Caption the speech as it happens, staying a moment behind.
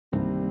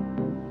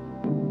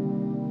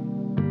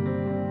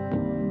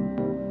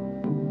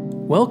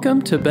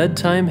Welcome to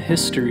Bedtime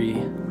History.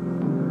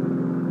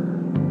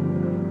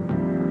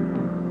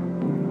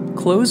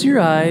 Close your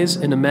eyes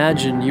and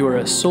imagine you are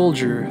a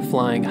soldier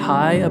flying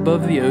high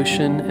above the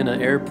ocean in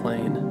an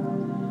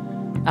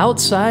airplane.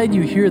 Outside,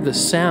 you hear the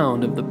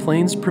sound of the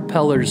plane's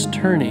propellers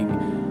turning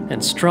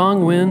and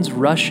strong winds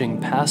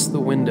rushing past the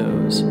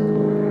windows.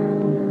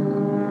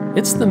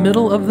 It's the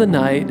middle of the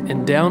night,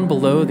 and down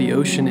below the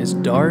ocean is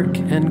dark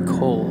and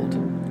cold.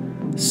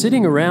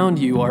 Sitting around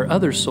you are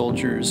other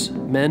soldiers,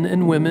 men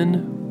and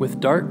women,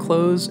 with dark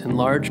clothes and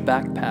large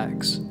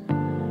backpacks.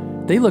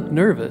 They look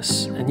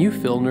nervous, and you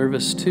feel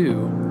nervous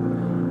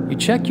too. You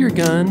check your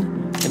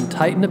gun and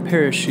tighten a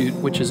parachute,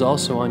 which is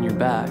also on your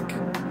back.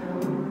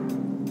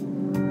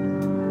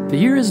 The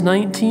year is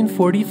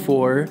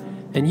 1944,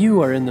 and you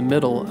are in the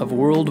middle of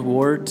World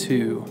War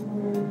II.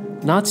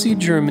 Nazi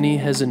Germany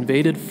has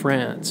invaded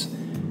France,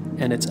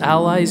 and its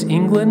allies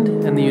England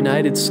and the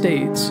United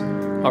States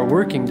are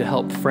working to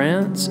help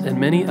France and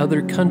many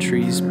other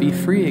countries be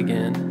free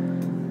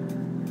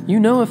again. You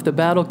know if the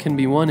battle can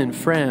be won in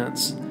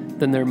France,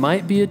 then there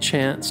might be a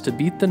chance to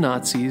beat the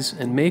Nazis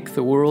and make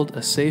the world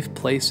a safe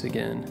place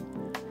again.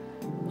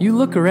 You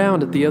look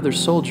around at the other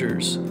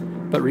soldiers,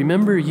 but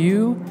remember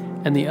you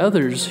and the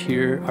others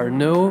here are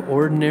no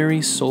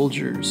ordinary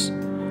soldiers.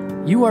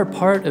 You are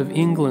part of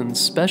England's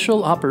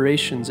Special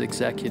Operations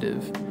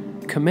Executive,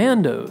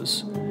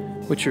 Commandos,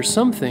 which are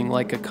something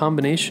like a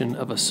combination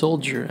of a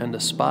soldier and a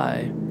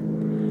spy.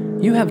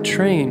 You have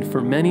trained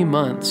for many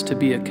months to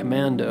be a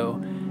commando,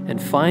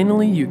 and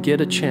finally you get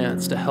a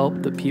chance to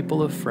help the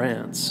people of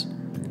France.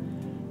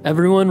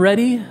 "Everyone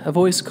ready?" a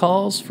voice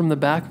calls from the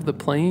back of the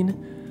plane.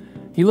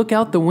 You look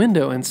out the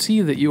window and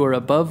see that you are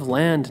above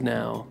land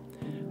now.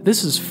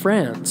 This is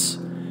France.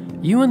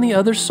 You and the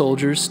other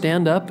soldiers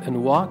stand up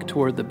and walk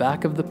toward the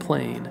back of the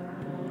plane.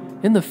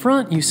 In the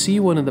front you see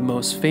one of the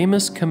most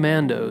famous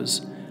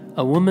commandos,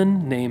 a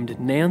woman named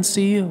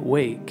Nancy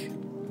Wake.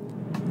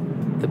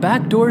 The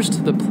back doors to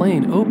the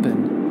plane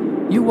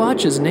open. You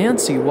watch as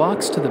Nancy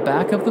walks to the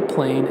back of the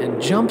plane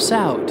and jumps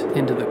out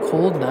into the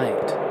cold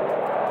night.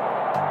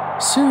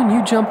 Soon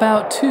you jump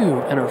out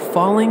too and are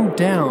falling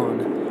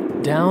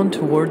down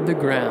toward the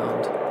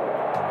ground.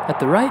 At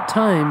the right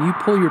time, you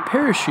pull your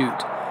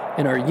parachute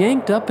and are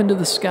yanked up into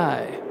the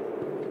sky.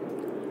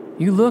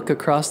 You look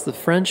across the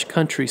French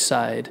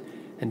countryside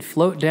and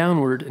float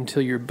downward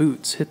until your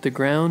boots hit the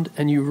ground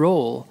and you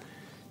roll,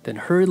 then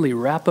hurriedly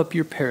wrap up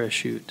your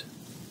parachute.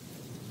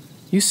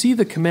 You see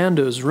the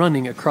commandos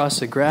running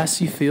across a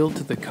grassy field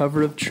to the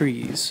cover of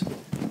trees.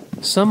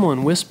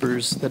 Someone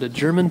whispers that a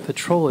German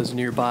patrol is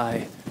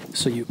nearby,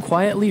 so you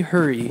quietly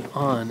hurry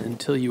on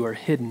until you are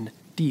hidden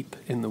deep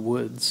in the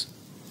woods.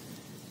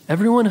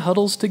 Everyone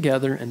huddles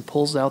together and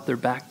pulls out their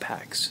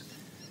backpacks.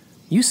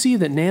 You see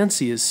that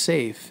Nancy is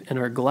safe and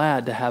are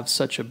glad to have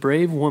such a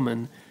brave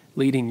woman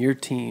leading your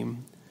team.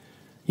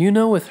 You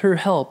know with her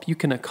help you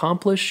can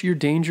accomplish your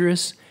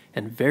dangerous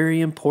and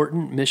very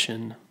important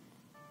mission.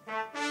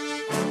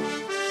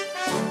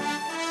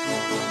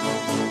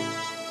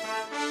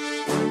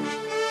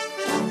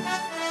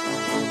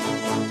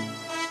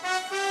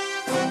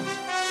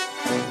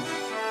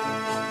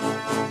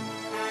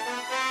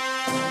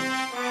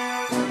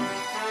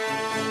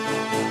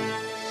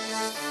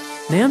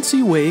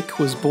 Nancy Wake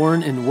was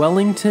born in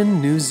Wellington,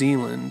 New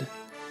Zealand.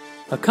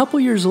 A couple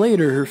years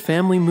later, her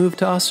family moved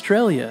to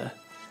Australia.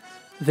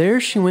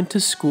 There she went to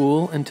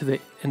school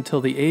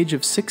until the age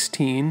of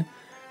 16,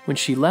 when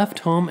she left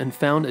home and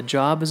found a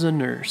job as a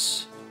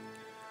nurse.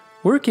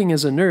 Working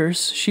as a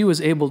nurse, she was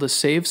able to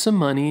save some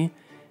money,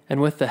 and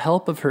with the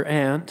help of her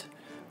aunt,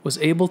 was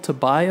able to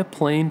buy a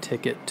plane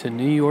ticket to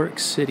New York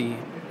City.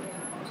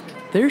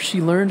 There she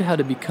learned how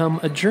to become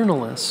a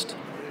journalist.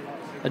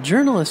 A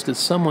journalist is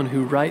someone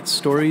who writes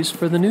stories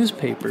for the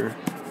newspaper.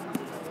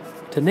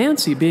 To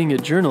Nancy, being a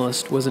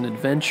journalist was an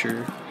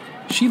adventure.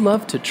 She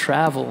loved to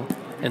travel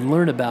and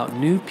learn about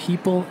new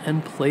people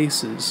and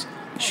places.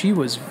 She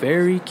was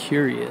very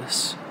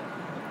curious.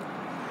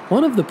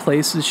 One of the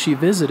places she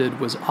visited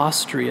was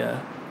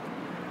Austria.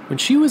 When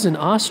she was in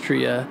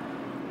Austria,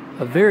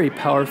 a very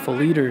powerful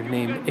leader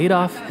named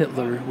Adolf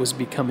Hitler was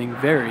becoming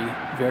very,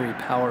 very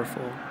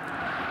powerful.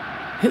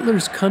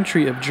 Hitler's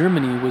country of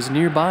Germany was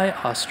nearby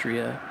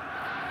Austria.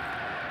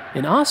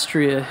 In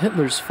Austria,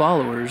 Hitler's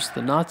followers,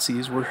 the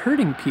Nazis, were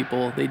hurting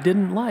people they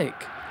didn't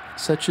like,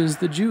 such as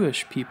the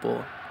Jewish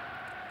people.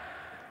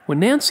 When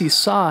Nancy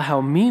saw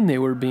how mean they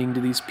were being to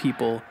these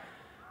people,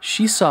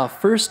 she saw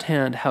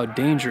firsthand how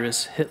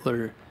dangerous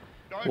Hitler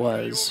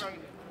was.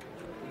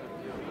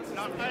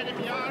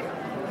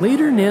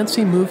 Later,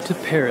 Nancy moved to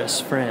Paris,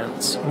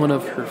 France, one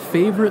of her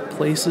favorite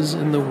places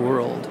in the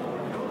world.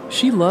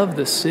 She loved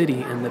the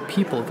city and the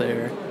people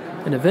there,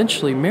 and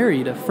eventually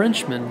married a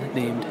Frenchman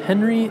named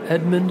Henry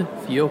Edmond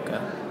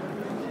Fiocca.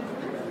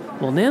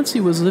 While Nancy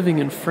was living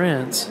in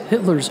France,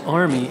 Hitler's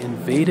army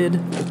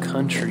invaded the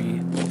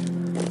country.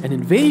 An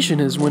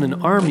invasion is when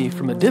an army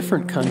from a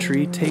different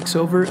country takes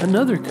over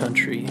another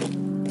country.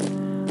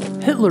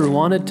 Hitler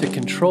wanted to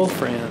control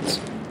France,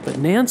 But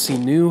Nancy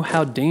knew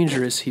how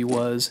dangerous he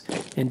was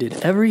and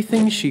did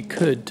everything she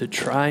could to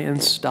try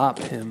and stop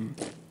him.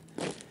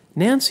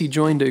 Nancy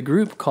joined a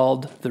group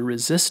called the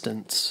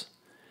Resistance.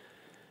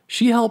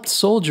 She helped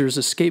soldiers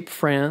escape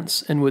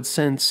France and would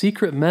send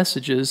secret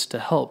messages to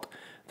help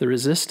the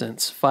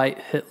Resistance fight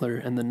Hitler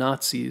and the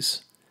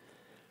Nazis.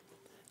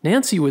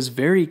 Nancy was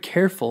very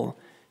careful,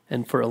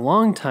 and for a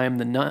long time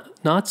the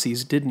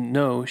Nazis didn't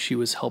know she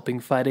was helping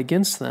fight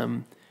against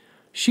them.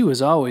 She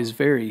was always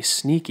very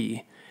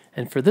sneaky,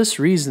 and for this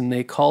reason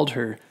they called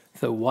her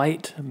the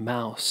White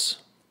Mouse.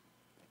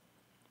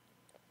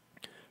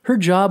 Her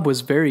job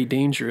was very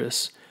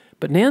dangerous,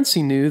 but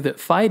Nancy knew that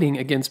fighting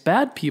against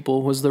bad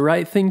people was the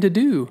right thing to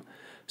do,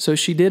 so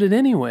she did it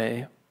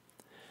anyway.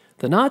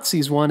 The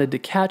Nazis wanted to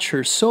catch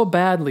her so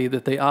badly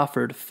that they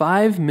offered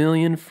 5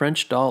 million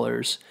French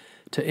dollars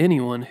to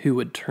anyone who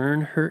would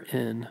turn her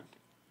in.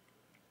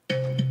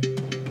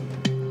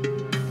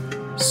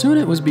 Soon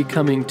it was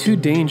becoming too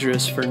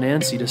dangerous for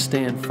Nancy to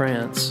stay in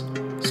France,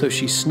 so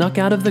she snuck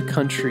out of the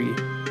country,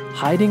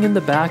 hiding in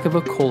the back of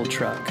a coal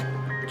truck,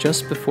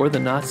 just before the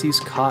Nazis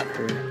caught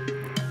her.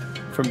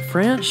 From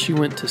France, she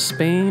went to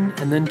Spain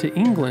and then to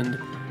England,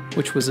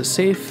 which was a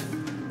safe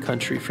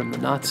country from the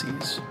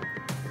Nazis.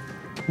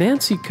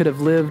 Nancy could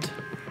have lived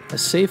a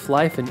safe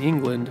life in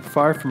England,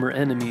 far from her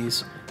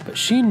enemies, but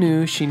she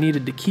knew she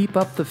needed to keep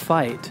up the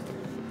fight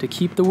to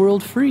keep the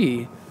world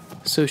free,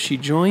 so she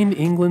joined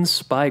England's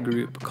spy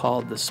group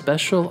called the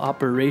Special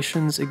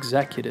Operations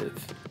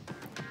Executive.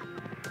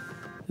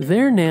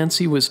 There,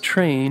 Nancy was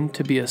trained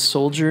to be a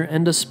soldier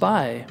and a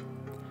spy,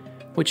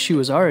 which she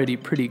was already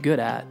pretty good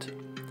at.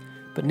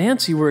 But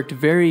Nancy worked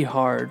very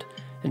hard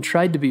and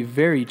tried to be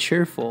very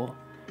cheerful.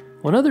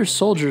 When other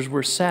soldiers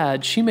were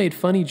sad, she made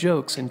funny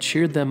jokes and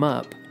cheered them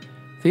up.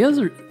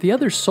 The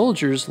other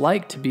soldiers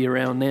liked to be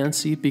around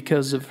Nancy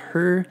because of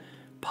her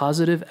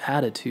positive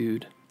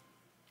attitude.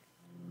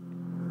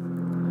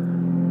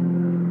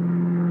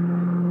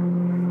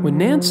 When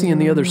Nancy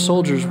and the other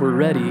soldiers were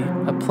ready,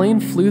 a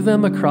plane flew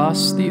them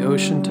across the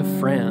ocean to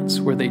France,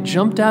 where they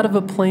jumped out of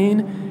a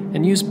plane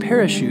and used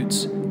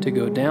parachutes to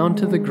go down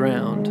to the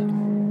ground.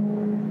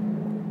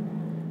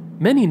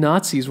 Many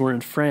Nazis were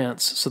in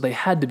France, so they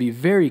had to be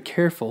very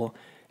careful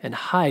and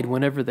hide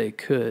whenever they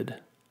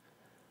could.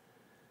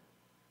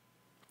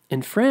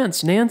 In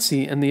France,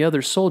 Nancy and the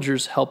other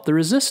soldiers helped the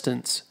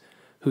Resistance,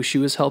 who she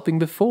was helping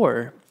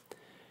before.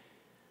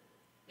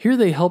 Here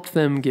they helped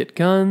them get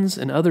guns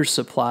and other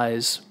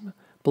supplies,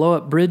 blow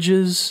up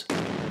bridges,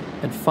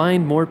 and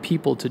find more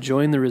people to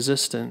join the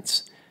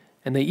Resistance,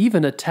 and they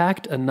even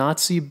attacked a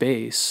Nazi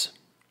base.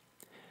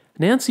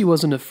 Nancy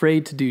wasn't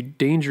afraid to do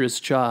dangerous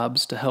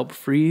jobs to help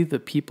free the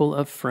people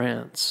of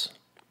France.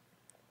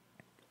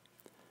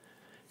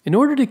 In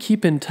order to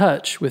keep in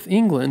touch with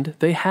England,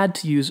 they had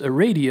to use a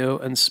radio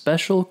and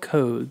special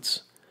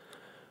codes.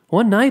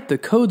 One night, the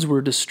codes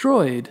were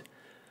destroyed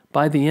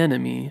by the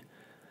enemy,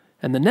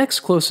 and the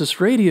next closest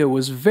radio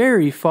was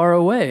very far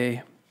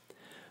away.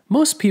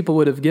 Most people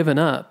would have given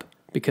up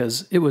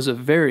because it was a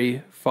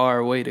very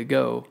far way to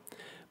go.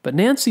 But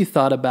Nancy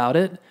thought about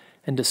it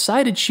and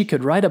decided she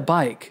could ride a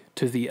bike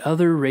to the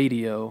other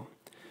radio.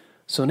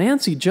 So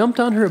Nancy jumped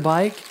on her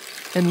bike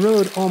and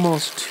rode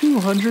almost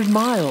 200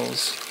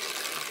 miles.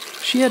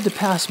 She had to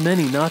pass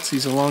many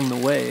Nazis along the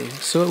way,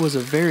 so it was a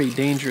very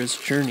dangerous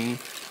journey,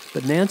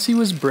 but Nancy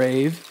was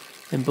brave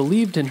and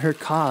believed in her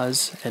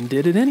cause and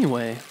did it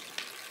anyway.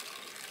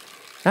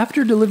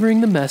 After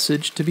delivering the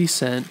message to be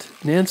sent,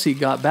 Nancy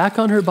got back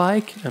on her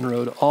bike and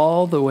rode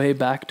all the way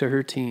back to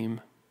her team.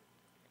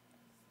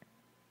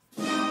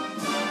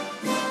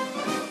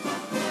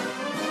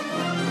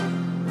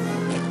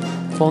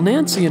 While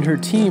Nancy and her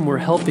team were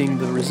helping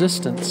the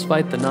Resistance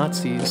fight the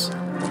Nazis,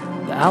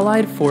 the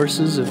Allied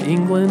forces of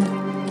England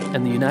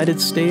and the United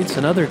States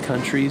and other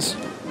countries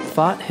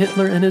fought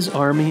Hitler and his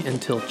army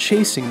until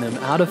chasing them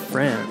out of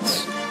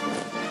France.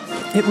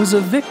 It was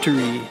a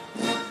victory.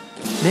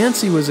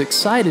 Nancy was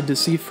excited to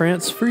see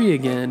France free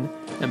again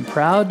and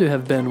proud to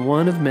have been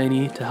one of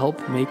many to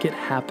help make it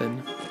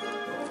happen.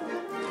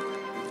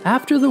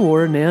 After the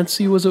war,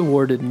 Nancy was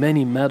awarded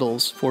many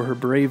medals for her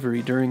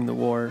bravery during the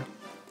war.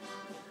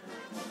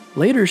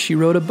 Later, she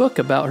wrote a book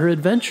about her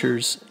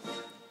adventures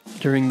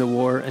during the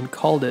war and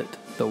called it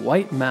The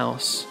White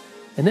Mouse,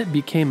 and it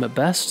became a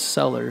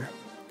bestseller.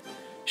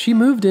 She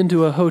moved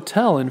into a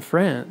hotel in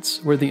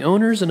France where the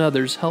owners and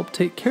others helped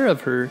take care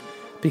of her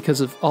because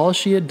of all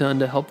she had done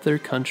to help their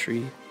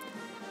country.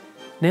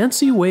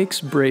 Nancy Wake's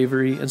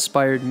bravery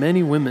inspired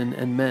many women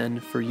and men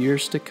for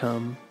years to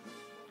come.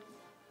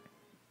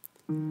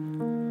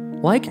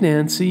 Like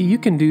Nancy, you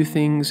can do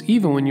things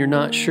even when you're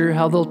not sure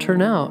how they'll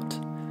turn out.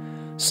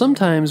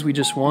 Sometimes we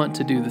just want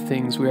to do the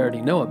things we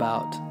already know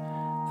about.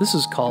 This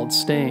is called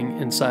staying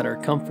inside our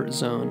comfort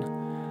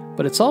zone.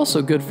 But it's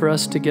also good for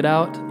us to get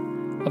out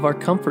of our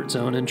comfort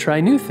zone and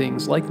try new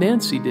things like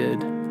Nancy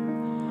did.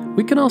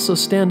 We can also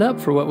stand up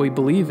for what we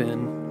believe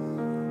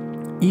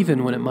in,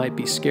 even when it might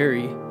be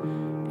scary.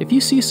 If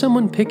you see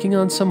someone picking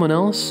on someone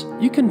else,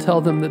 you can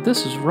tell them that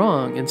this is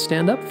wrong and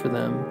stand up for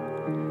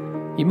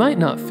them. You might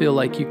not feel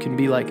like you can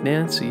be like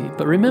Nancy,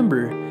 but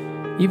remember,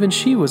 even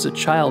she was a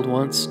child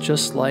once,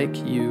 just like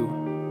you.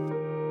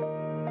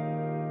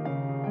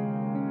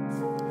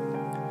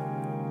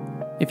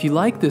 If you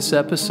like this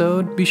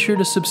episode, be sure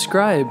to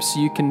subscribe so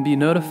you can be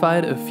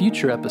notified of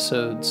future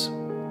episodes.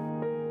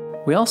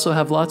 We also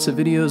have lots of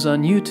videos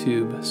on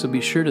YouTube, so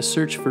be sure to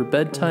search for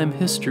Bedtime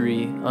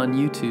History on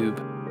YouTube.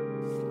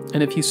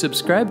 And if you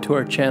subscribe to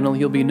our channel,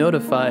 you'll be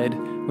notified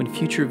when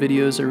future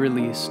videos are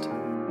released.